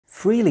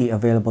Freely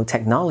available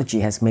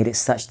technology has made it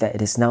such that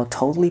it is now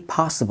totally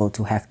possible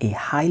to have a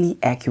highly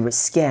accurate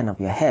scan of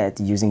your head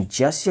using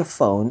just your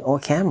phone or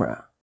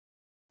camera.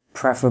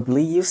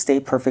 Preferably, you stay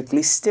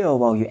perfectly still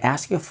while you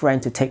ask your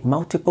friend to take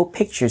multiple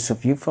pictures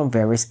of you from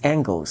various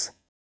angles.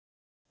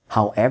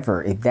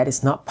 However, if that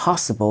is not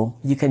possible,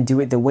 you can do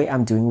it the way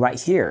I'm doing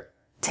right here.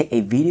 Take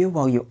a video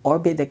while you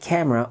orbit the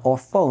camera or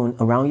phone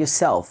around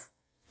yourself.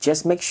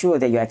 Just make sure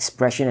that your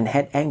expression and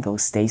head angle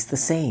stays the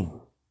same.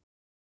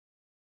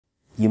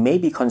 You may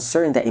be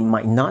concerned that it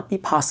might not be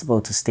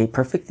possible to stay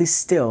perfectly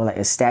still like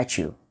a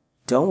statue.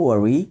 Don't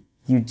worry,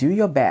 you do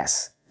your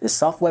best. The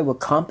software will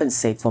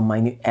compensate for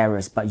minute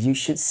errors, but you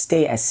should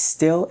stay as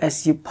still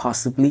as you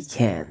possibly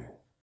can.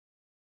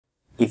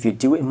 If you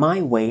do it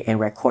my way and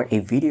record a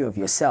video of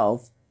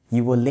yourself,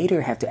 you will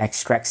later have to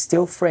extract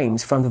still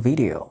frames from the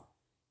video.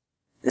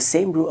 The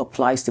same rule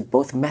applies to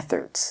both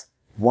methods.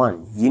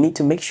 1. You need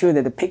to make sure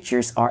that the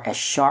pictures are as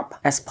sharp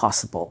as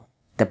possible.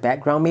 The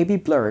background may be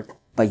blurred,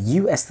 but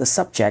you as the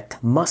subject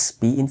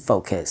must be in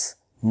focus.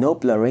 No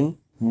blurring,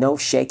 no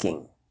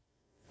shaking.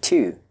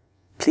 2.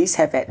 Please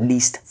have at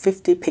least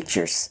 50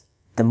 pictures.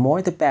 The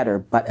more the better,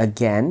 but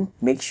again,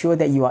 make sure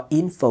that you are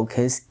in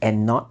focus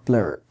and not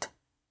blurred.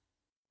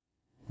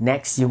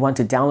 Next, you want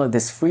to download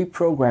this free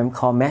program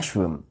called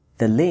Mushroom.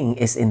 The link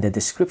is in the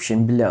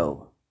description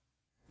below.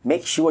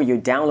 Make sure you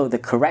download the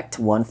correct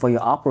one for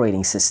your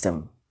operating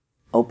system.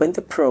 Open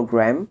the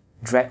program,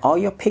 drag all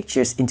your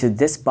pictures into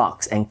this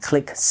box and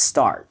click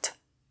Start.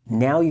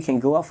 Now you can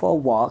go out for a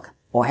walk,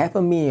 or have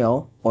a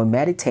meal, or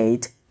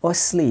meditate, or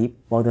sleep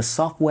while the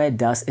software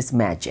does its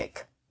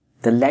magic.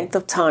 The length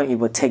of time it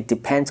will take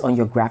depends on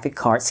your graphic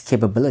card's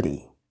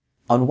capability.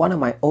 On one of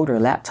my older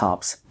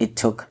laptops, it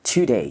took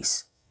 2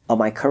 days. On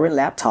my current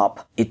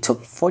laptop, it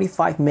took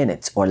 45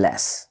 minutes or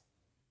less.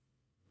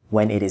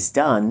 When it is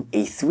done,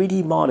 a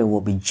 3D model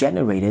will be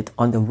generated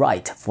on the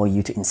right for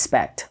you to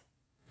inspect.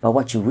 But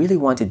what you really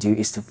want to do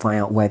is to find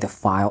out where the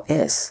file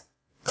is.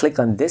 Click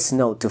on this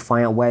note to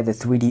find out where the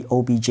 3D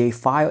OBJ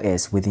file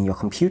is within your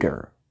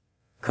computer.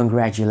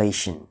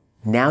 Congratulations!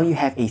 Now you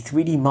have a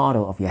 3D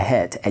model of your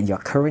head at your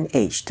current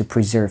age to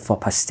preserve for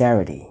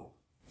posterity.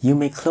 You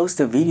may close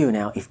the video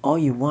now if all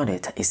you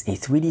wanted is a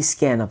 3D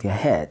scan of your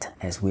head,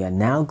 as we are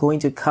now going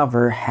to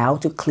cover how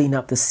to clean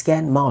up the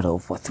scanned model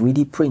for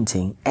 3D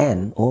printing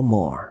and/or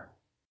more.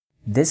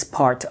 This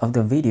part of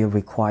the video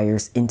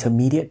requires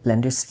intermediate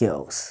Blender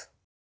skills.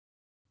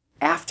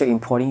 After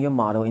importing your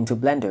model into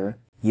Blender,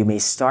 you may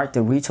start the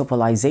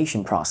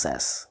retopolization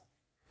process.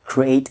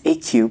 Create a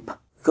cube,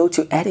 go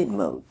to Edit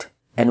mode,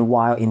 and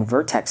while in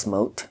Vertex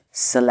mode,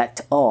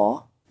 select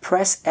All,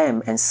 press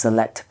M and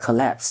select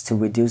Collapse to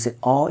reduce it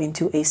all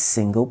into a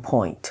single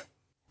point.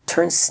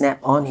 Turn Snap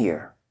on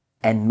here,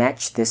 and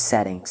match these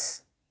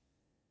settings.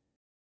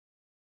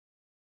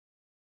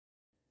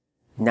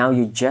 Now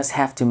you just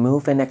have to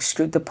move and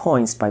extrude the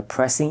points by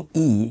pressing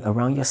E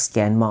around your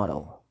scan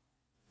model.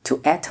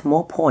 To add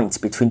more points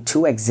between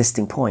two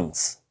existing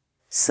points,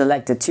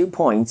 select the 2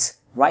 points,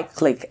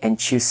 right-click and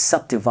choose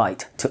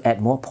Subdivide to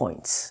add more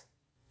points.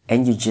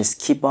 And you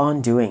just keep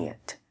on doing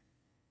it.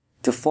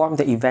 To form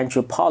the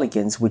eventual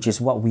polygons, which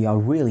is what we are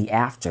really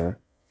after,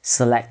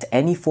 select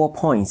any 4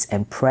 points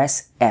and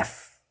press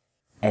F.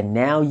 And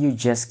now you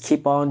just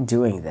keep on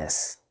doing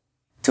this.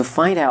 To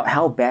find out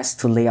how best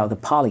to lay out the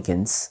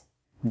polygons,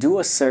 do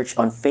a search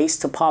on Face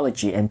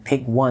Topology and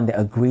pick one that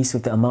agrees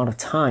with the amount of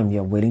time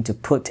you're willing to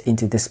put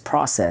into this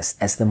process,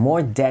 as the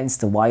more dense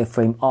the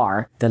wireframe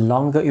are, the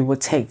longer it will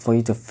take for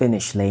you to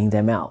finish laying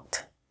them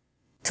out.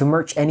 To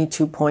merge any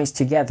 2 points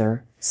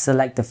together,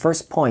 select the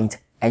first point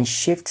and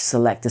Shift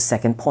select the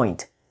second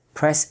point.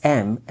 Press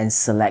M and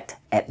select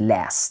At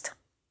Last.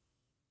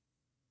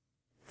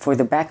 For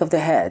the back of the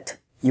head,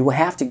 you will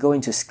have to go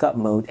into sculpt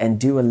mode and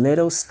do a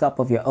little sculpt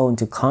of your own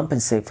to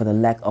compensate for the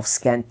lack of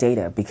scanned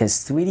data,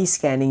 because 3D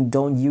scanning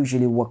don't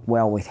usually work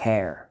well with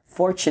hair.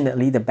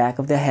 Fortunately, the back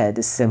of the head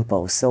is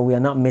simple, so we are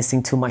not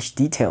missing too much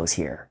details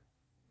here.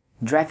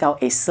 Drag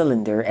out a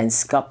cylinder and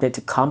sculpt it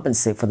to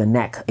compensate for the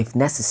neck if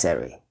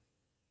necessary.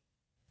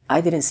 I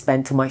didn't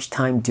spend too much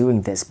time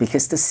doing this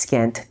because the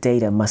scanned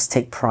data must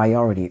take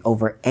priority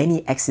over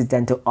any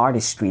accidental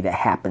artistry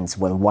that happens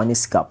when one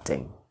is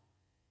sculpting.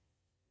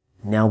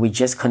 Now we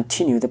just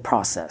continue the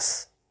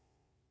process.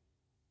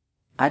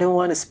 I don't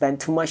want to spend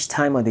too much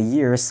time on the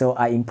year, so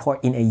I import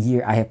in a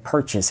year I have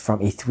purchased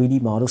from a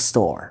 3D model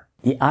store.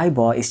 The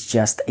eyeball is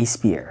just a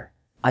spear.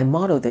 I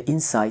modeled the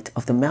inside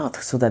of the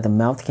mouth so that the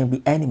mouth can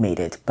be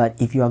animated, but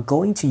if you are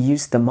going to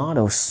use the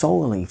model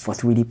solely for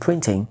 3D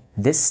printing,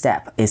 this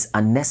step is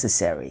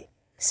unnecessary.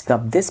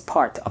 Sculpt this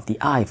part of the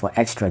eye for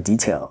extra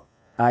detail.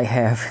 I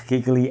have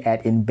giggly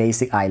add-in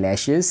basic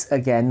eyelashes,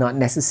 again not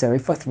necessary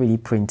for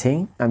 3D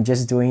printing. I'm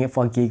just doing it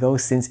for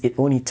giggles since it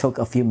only took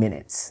a few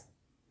minutes.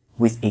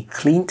 With a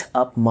cleaned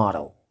up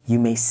model, you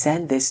may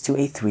send this to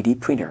a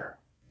 3D printer.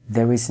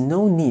 There is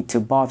no need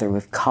to bother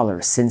with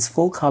color since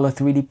full-color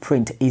 3D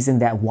print isn't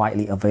that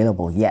widely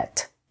available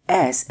yet.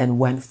 As and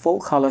when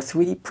full-color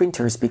 3D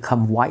printers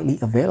become widely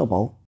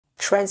available,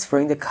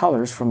 Transferring the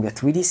colors from your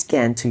 3D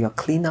scan to your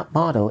cleanup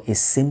model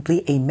is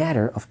simply a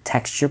matter of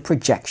texture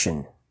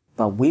projection.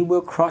 But we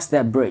will cross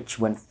that bridge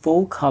when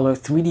full-color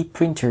 3D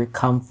printer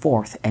comes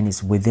forth and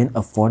is within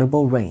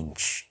affordable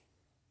range.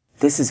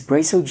 This is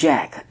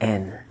Bracercom,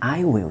 and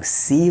I will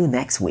see you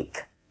next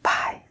week.